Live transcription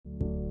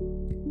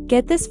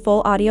Get this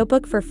full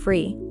audiobook for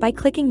free by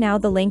clicking now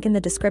the link in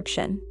the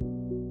description.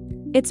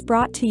 It's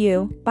brought to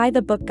you by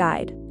the Book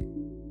Guide.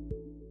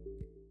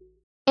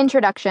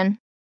 Introduction.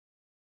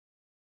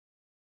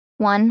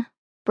 1.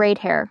 Braid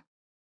hair.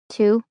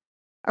 2.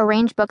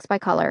 Arrange books by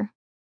color.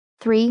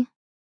 3.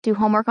 Do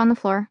homework on the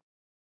floor.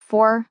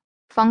 4.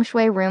 Feng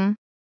shui room.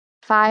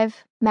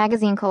 5.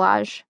 Magazine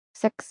collage.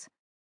 6.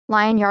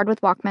 Lion yard with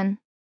Walkman.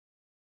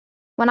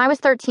 When I was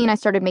 13, I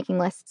started making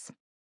lists.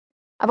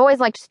 I've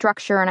always liked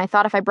structure, and I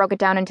thought if I broke it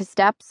down into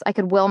steps, I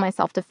could will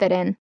myself to fit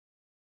in.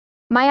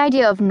 My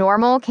idea of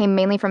normal came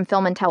mainly from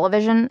film and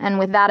television, and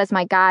with that as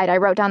my guide, I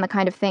wrote down the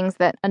kind of things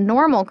that a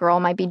normal girl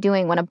might be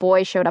doing when a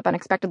boy showed up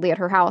unexpectedly at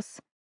her house.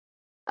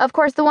 Of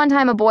course, the one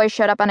time a boy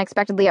showed up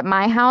unexpectedly at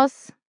my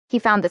house, he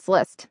found this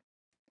list.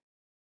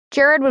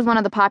 Jared was one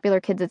of the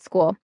popular kids at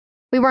school.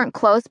 We weren't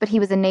close, but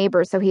he was a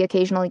neighbor, so he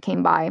occasionally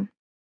came by.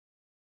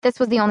 This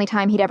was the only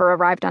time he'd ever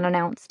arrived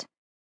unannounced.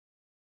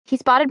 He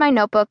spotted my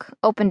notebook,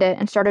 opened it,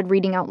 and started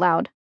reading out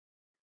loud.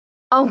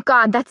 "Oh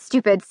God, that's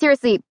stupid.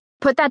 Seriously,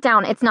 put that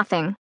down. It's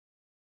nothing."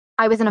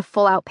 I was in a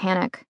full-out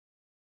panic.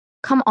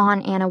 "Come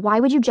on, Anna,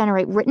 why would you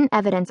generate written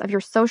evidence of your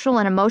social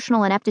and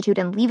emotional ineptitude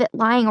and leave it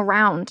lying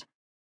around?"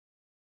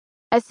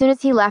 As soon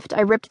as he left,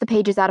 I ripped the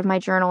pages out of my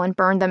journal and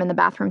burned them in the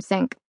bathroom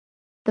sink.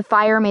 The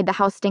fire made the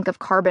house stink of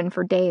carbon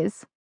for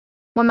days.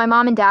 When my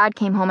mom and dad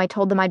came home, I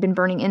told them I'd been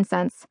burning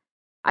incense.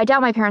 I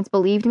doubt my parents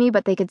believed me,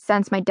 but they could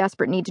sense my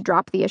desperate need to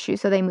drop the issue,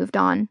 so they moved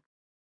on.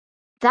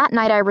 That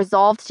night, I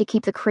resolved to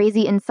keep the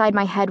crazy inside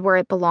my head where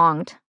it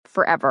belonged,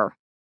 forever.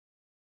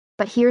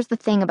 But here's the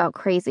thing about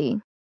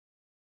crazy.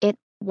 It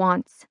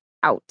wants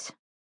out.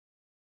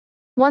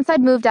 Once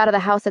I'd moved out of the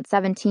house at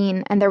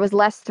 17, and there was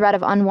less threat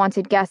of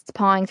unwanted guests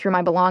pawing through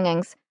my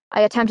belongings,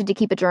 I attempted to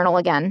keep a journal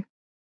again.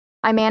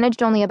 I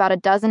managed only about a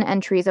dozen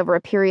entries over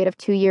a period of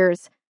 2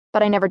 years,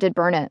 but I never did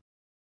burn it.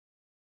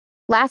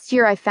 Last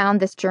year, I found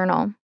this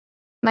journal.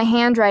 My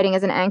handwriting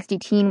as an angsty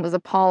teen was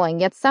appalling,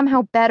 yet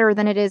somehow better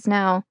than it is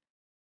now.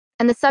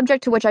 And the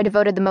subject to which I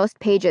devoted the most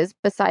pages,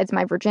 besides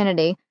my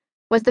virginity,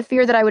 was the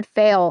fear that I would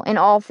fail in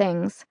all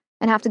things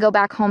and have to go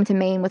back home to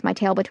Maine with my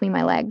tail between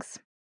my legs.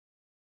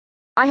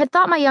 I had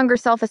thought my younger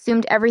self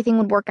assumed everything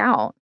would work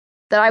out,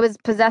 that I was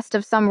possessed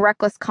of some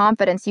reckless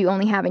confidence you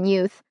only have in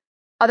youth.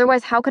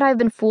 Otherwise, how could I have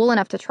been fool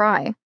enough to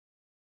try?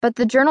 But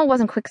the journal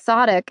wasn't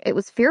quixotic, it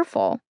was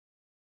fearful.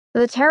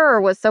 The terror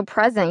was so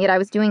present, yet I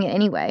was doing it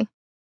anyway.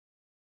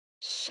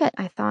 Shit,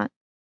 I thought.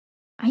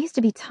 I used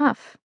to be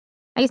tough.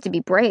 I used to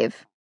be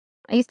brave.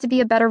 I used to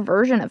be a better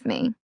version of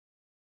me.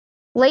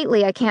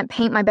 Lately, I can't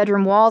paint my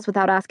bedroom walls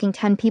without asking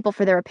 10 people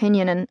for their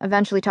opinion and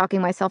eventually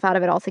talking myself out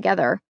of it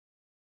altogether.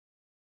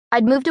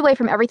 I'd moved away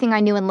from everything I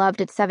knew and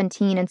loved at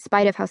 17 in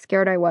spite of how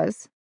scared I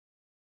was.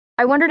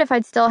 I wondered if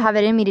I'd still have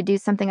it in me to do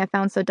something I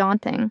found so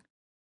daunting.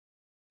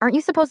 Aren't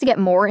you supposed to get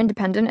more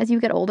independent as you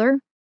get older?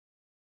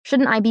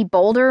 Shouldn't I be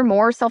bolder,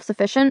 more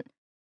self-sufficient?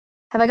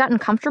 Have I gotten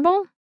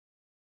comfortable?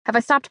 Have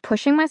I stopped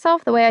pushing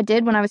myself the way I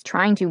did when I was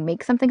trying to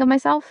make something of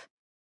myself?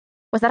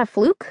 Was that a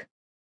fluke?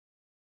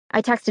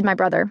 I texted my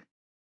brother.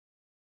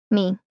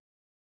 Me.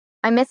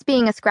 I miss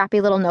being a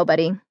scrappy little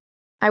nobody.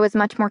 I was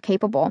much more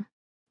capable.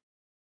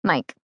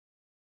 Mike.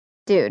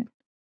 Dude,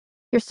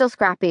 you're still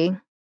scrappy.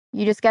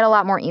 You just get a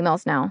lot more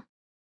emails now.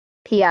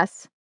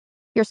 P.S.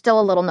 You're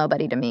still a little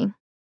nobody to me.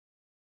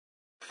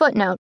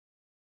 Footnote.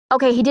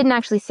 Okay, he didn't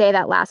actually say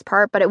that last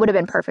part, but it would have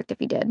been perfect if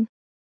he did.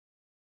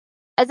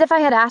 As if I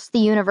had asked the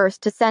universe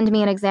to send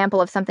me an example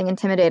of something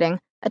intimidating,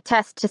 a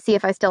test to see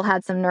if I still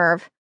had some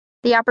nerve,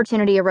 the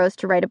opportunity arose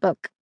to write a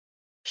book.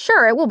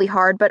 Sure, it will be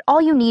hard, but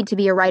all you need to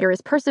be a writer is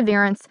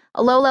perseverance,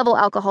 a low-level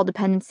alcohol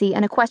dependency,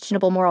 and a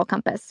questionable moral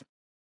compass.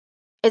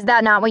 Is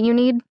that not what you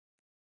need?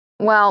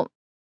 Well,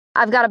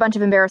 I've got a bunch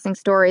of embarrassing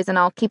stories, and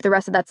I'll keep the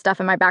rest of that stuff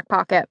in my back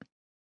pocket.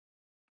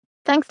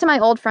 Thanks to my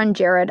old friend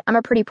Jared, I'm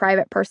a pretty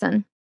private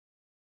person.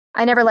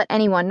 I never let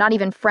anyone, not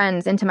even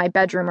friends, into my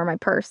bedroom or my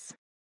purse.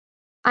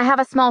 I have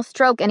a small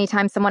stroke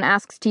anytime someone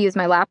asks to use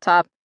my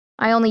laptop.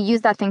 I only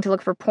use that thing to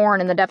look for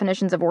porn and the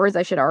definitions of words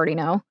I should already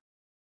know.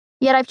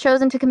 Yet I've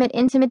chosen to commit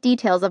intimate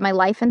details of my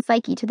life and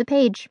psyche to the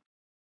page.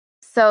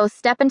 So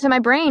step into my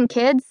brain,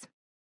 kids.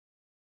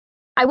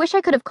 I wish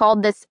I could have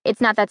called this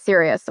 "It's Not That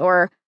Serious"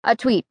 or a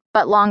tweet,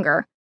 but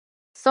longer.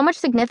 So much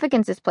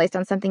significance is placed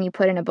on something you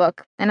put in a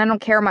book, and I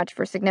don't care much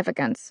for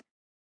significance.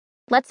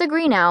 Let's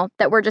agree now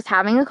that we're just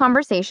having a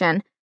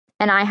conversation,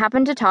 and I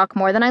happen to talk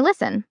more than I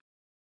listen.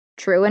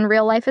 True in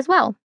real life as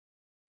well.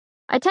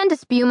 I tend to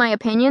spew my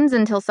opinions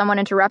until someone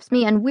interrupts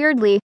me, and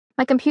weirdly,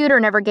 my computer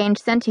never gained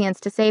sentience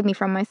to save me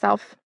from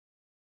myself.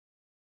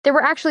 There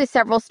were actually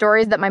several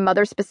stories that my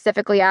mother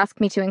specifically asked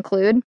me to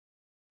include,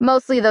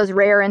 mostly those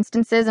rare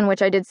instances in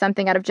which I did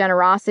something out of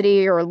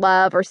generosity or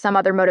love or some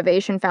other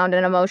motivation found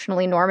in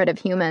emotionally normative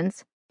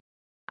humans.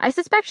 I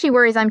suspect she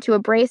worries I'm too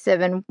abrasive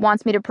and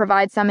wants me to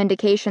provide some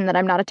indication that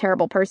I'm not a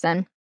terrible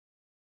person.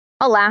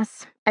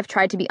 Alas, I've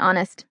tried to be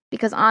honest,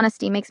 because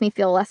honesty makes me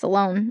feel less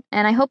alone,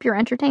 and I hope you're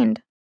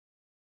entertained.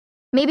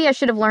 Maybe I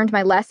should have learned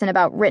my lesson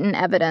about written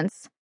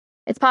evidence.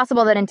 It's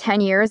possible that in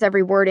 10 years,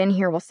 every word in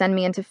here will send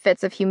me into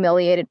fits of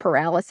humiliated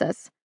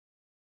paralysis.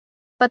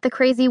 But the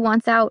crazy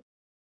wants out.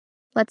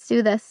 Let's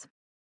do this.